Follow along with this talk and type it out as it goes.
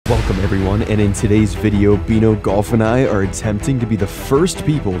Welcome everyone, and in today's video, Bino Golf and I are attempting to be the first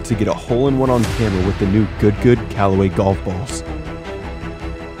people to get a hole-in-one on camera with the new Good Callaway golf balls.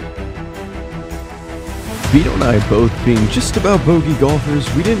 Bino and I both being just about bogey golfers,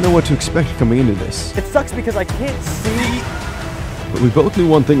 we didn't know what to expect coming into this. It sucks because I can't see. But we both knew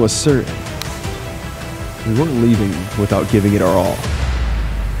one thing was certain. We weren't leaving without giving it our all.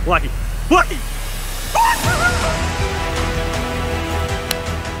 Lucky. Lucky!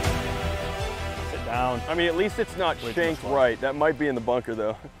 Sit down. I mean, at least it's not shanked right. That might be in the bunker,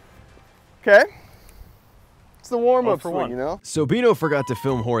 though. Okay. It's the warm-up swing, you know? So Bino forgot to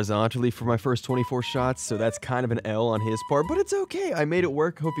film horizontally for my first 24 shots, so that's kind of an L on his part, but it's okay. I made it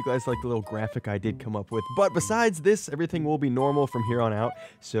work. Hope you guys like the little graphic I did come up with. But besides this, everything will be normal from here on out,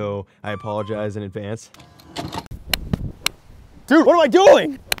 so I apologize in advance. Dude, what am I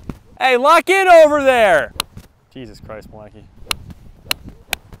doing? Hey, lock in over there! Jesus Christ, Malacky.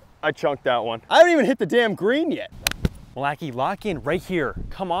 I chunked that one. I haven't even hit the damn green yet. Malacky, lock in right here.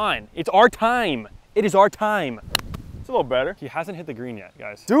 Come on. It's our time. It is our time. It's a little better. He hasn't hit the green yet,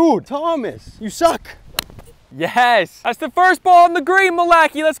 guys. Dude, Thomas, you suck. Yes, that's the first ball on the green,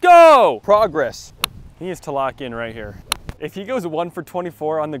 Malacky. Let's go. Progress. He needs to lock in right here. If he goes 1 for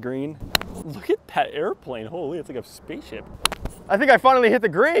 24 on the green, look at that airplane. Holy, it's like a spaceship. I think I finally hit the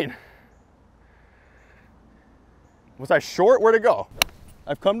green. Was I short? Where'd it go?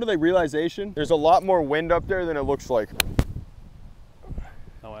 I've come to the realization there's a lot more wind up there than it looks like.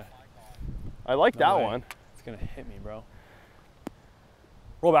 No way. I like that one. It's gonna hit me, bro.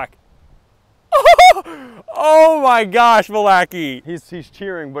 Roll back. Oh my gosh, Malacky. He's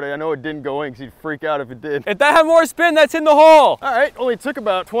cheering, but I know it didn't go in because he'd freak out if it did. If that had more spin, that's in the hole. All right, only took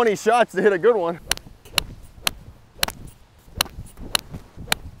about 20 shots to hit a good one.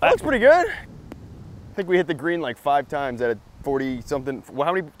 That looks pretty good. I think we hit the green like 5 times at a 40 something. Well,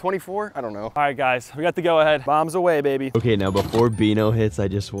 how many? 24? I don't know. All right, guys, we got the go ahead. Bombs away, baby. Okay, now before Bino hits, I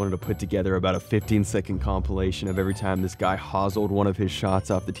just wanted to put together about a 15-second compilation of every time this guy hoselled one of his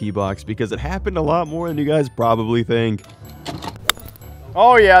shots off the tee box, because it happened a lot more than you guys probably think.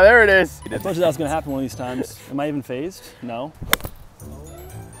 Oh yeah, there it is. I told you that was gonna happen one of these times. Am I even phased? No.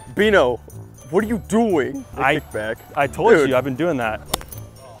 Bino, what are you doing? I told you, I've been doing that.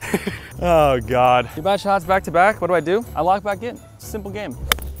 Oh God. 2 bad shots back to back. What do? I lock back in. It's a simple game.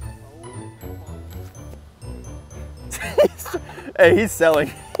 Hey, he's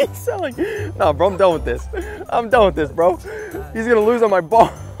selling. He's selling. No, bro, I'm done with this. I'm done with this, bro. He's gonna lose on my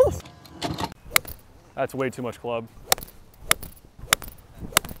balls. That's way too much club.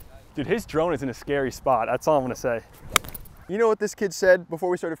 Dude, his drone is in a scary spot. That's all I'm gonna say. You know what this kid said before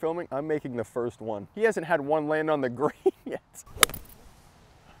we started filming? I'm making the first one. He hasn't had one land on the green yet.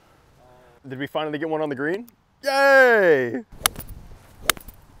 Did we finally get one on the green? Yay!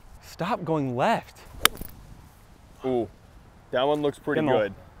 Stop going left. Ooh, that one looks pretty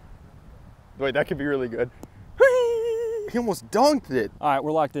good. Wait, that could be really good. He almost dunked it. All right,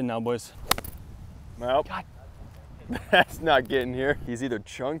 we're locked in now, boys. Well, God. That's not getting here. He's either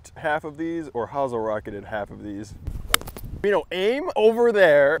chunked half of these or hosel rocketed half of these. You know, aim over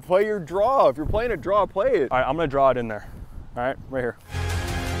there, play your draw. If you're playing a draw, play it. All right, I'm gonna draw it in there. All right, right here.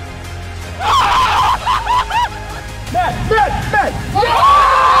 Matt!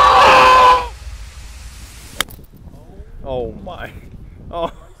 Oh my.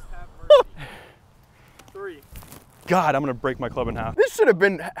 Oh. 3. God, I'm gonna break my club in half. This should have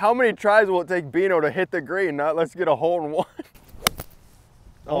been, how many tries will it take Bino to hit the green, not let's get a hole in one.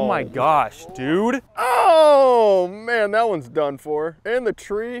 Oh my gosh, dude. Oh man, that one's done for. And the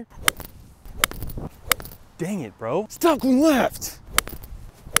tree. Dang it, bro. Stop going left.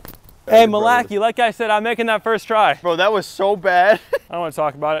 Hey, Malacky, like I said, I'm making that first try. Bro, that was so bad. I don't want to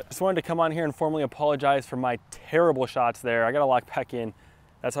talk about it. Just wanted to come on here and formally apologize for my terrible shots there. I got to lock back in.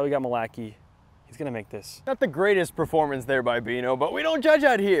 That's how we got Malacky. He's going to make this. Not the greatest performance there by Bino, but we don't judge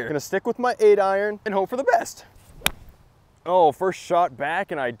out here. Going to stick with my 8-iron and hope for the best. Oh, first shot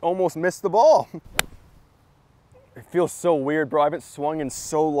back and I almost missed the ball. It feels so weird, bro. I haven't swung in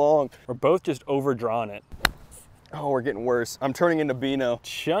so long. We're both just overdrawn it. Oh, we're getting worse. I'm turning into Bino.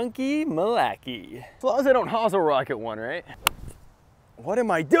 Chunky Malacky. As long as I don't hosel rocket one, right? What am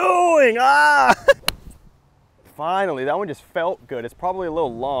I doing? Ah! Finally, that one just felt good. It's probably a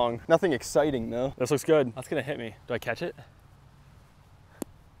little long. Nothing exciting though. This looks good. That's gonna hit me. Do I catch it?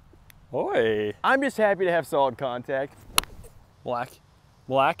 Oi. I'm just happy to have solid contact.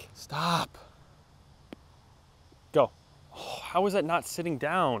 Black. Stop. Go. Oh, how is that not sitting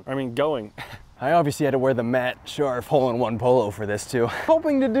down? I mean, going. I obviously had to wear the Matt Sharf hole-in-one polo for this too.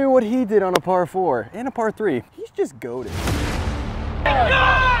 Hoping to do what he did on a par 4 and a par 3. He's just goated.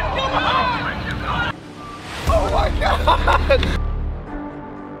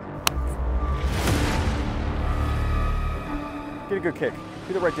 Get a good kick.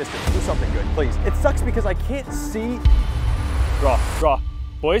 Do the right distance. Do something good, please. It sucks because I can't see. Draw, draw.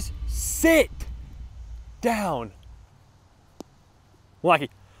 Boys, sit down. Malacky,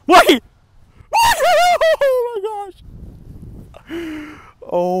 Malacky! Oh my gosh.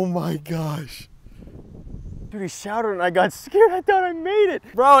 Oh my gosh. Dude, he shouted and I got scared. I thought I made it.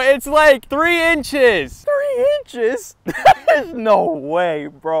 Bro, it's like 3 inches. 3 inches? There's no way,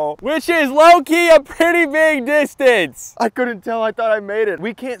 bro. Which is low-key a pretty big distance. I couldn't tell. I thought I made it.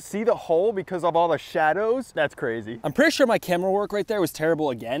 We can't see the hole because of all the shadows. That's crazy. I'm pretty sure my camera work right there was terrible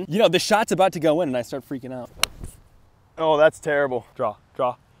again. You know, the shot's about to go in and I start freaking out. Oh, that's terrible. Draw,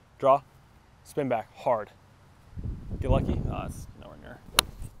 draw, draw. Spin back, hard. Get lucky? Oh, it's nowhere near.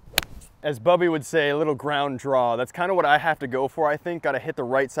 As Bubby would say, a little ground draw. That's kind of what I have to go for, I think. Got to hit the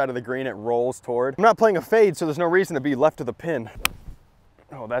right side of the green it rolls toward. I'm not playing a fade, so there's no reason to be left of the pin.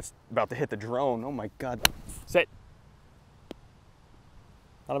 Oh, that's about to hit the drone. Oh my God. Sit.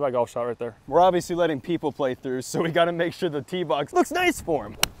 Not a bad golf shot right there. We're obviously letting people play through, so we got to make sure the tee box looks nice for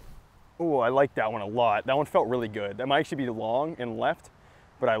him. Oh, I like that one a lot. That one felt really good. That might actually be long and left,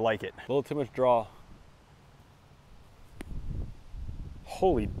 but I like it. A little too much draw.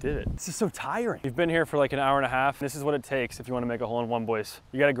 Holy did it. This is so tiring. You've been here for like an hour and a half. This is what it takes if you want to make a hole-in-one, boys.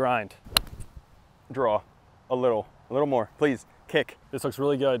 You got to grind. Draw. A little more, please. Kick. This looks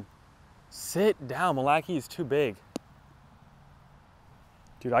really good. Sit down. Malacky is too big.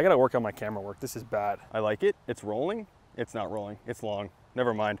 Dude, I got to work on my camera work. This is bad. I like it. It's rolling. It's not rolling. It's long.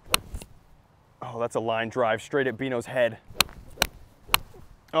 Never mind. Oh, that's a line drive straight at Bino's head.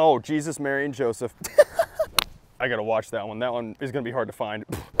 Oh, Jesus, Mary, and Joseph. I gotta watch that one. That one is gonna be hard to find.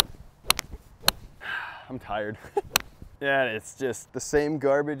 I'm tired. Yeah, it's just the same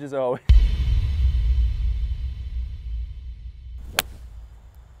garbage as always.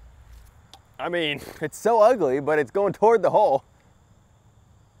 I mean, it's so ugly, but it's going toward the hole.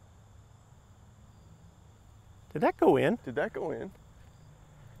 Did that go in? Did that go in?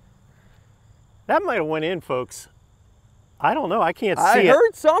 That might have went in, folks. I don't know. I can't see I it.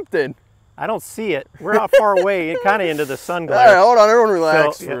 heard something. I don't see it. We're not far away, kind of into the sun glare. All right, hold on, everyone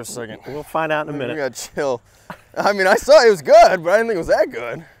relax So, for yeah, a second. We'll find out in a We minute. gotta chill. I mean, I saw it was good, but I didn't think it was that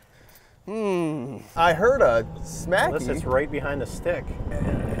good. I heard a smacky. Unless it's right behind the stick.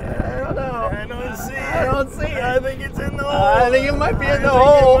 I don't know. I don't see it. I don't see it. I think it's in the hole. I think it might be in the I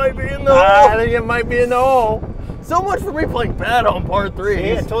hole. think it might be in the hole. I think it might be in the hole. So much for me playing bad on par 3.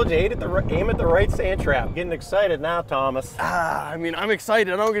 See, I told you, aim at the right sand trap. Getting excited now, Thomas. I mean, I'm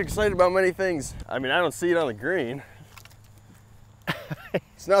excited. I don't get excited about many things. I mean, I don't see it on the green.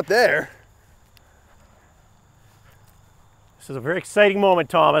 It's not there. This is a very exciting moment,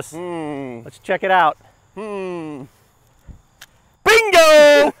 Thomas. Let's check it out. Bingo!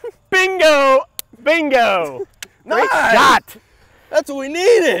 Bingo! Bingo! Nice! Great shot! That's what we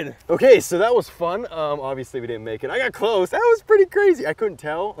needed. Okay, so that was fun. Obviously we didn't make it. I got close. That was pretty crazy. I couldn't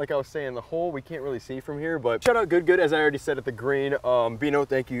tell. Like I was saying, the hole we can't really see from here, but shout out Good, as I already said at the green. Bino,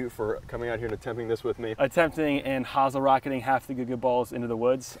 thank you for coming out here and attempting this with me. Attempting and hosel rocketing half the good balls into the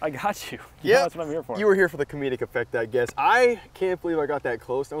woods. I got you. Yeah, That's what I'm here for. You were here for the comedic effect, I guess. I can't believe I got that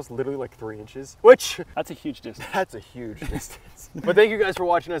close. That was literally like 3 inches, which That's a huge distance. that's a huge distance. But thank you guys for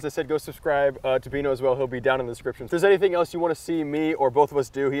watching. As I said, go subscribe to Bino as well. He'll be down in the description. If there's anything else you want to see me or both of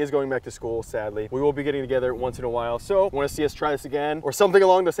us do, he is going back to school, sadly. We will be getting together once in a while. So want to see us try this again or something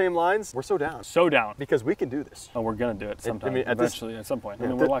along the same lines? We're so down. So down. Because we can do this. Oh, we're gonna do it sometime. I mean, eventually, at some point. I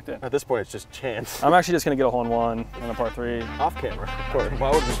mean, Yeah, we're locked in. At this point, it's just chance. I'm actually just gonna get a hole-in-one on a par 3. Off camera, of course. Why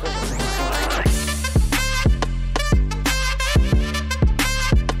would we?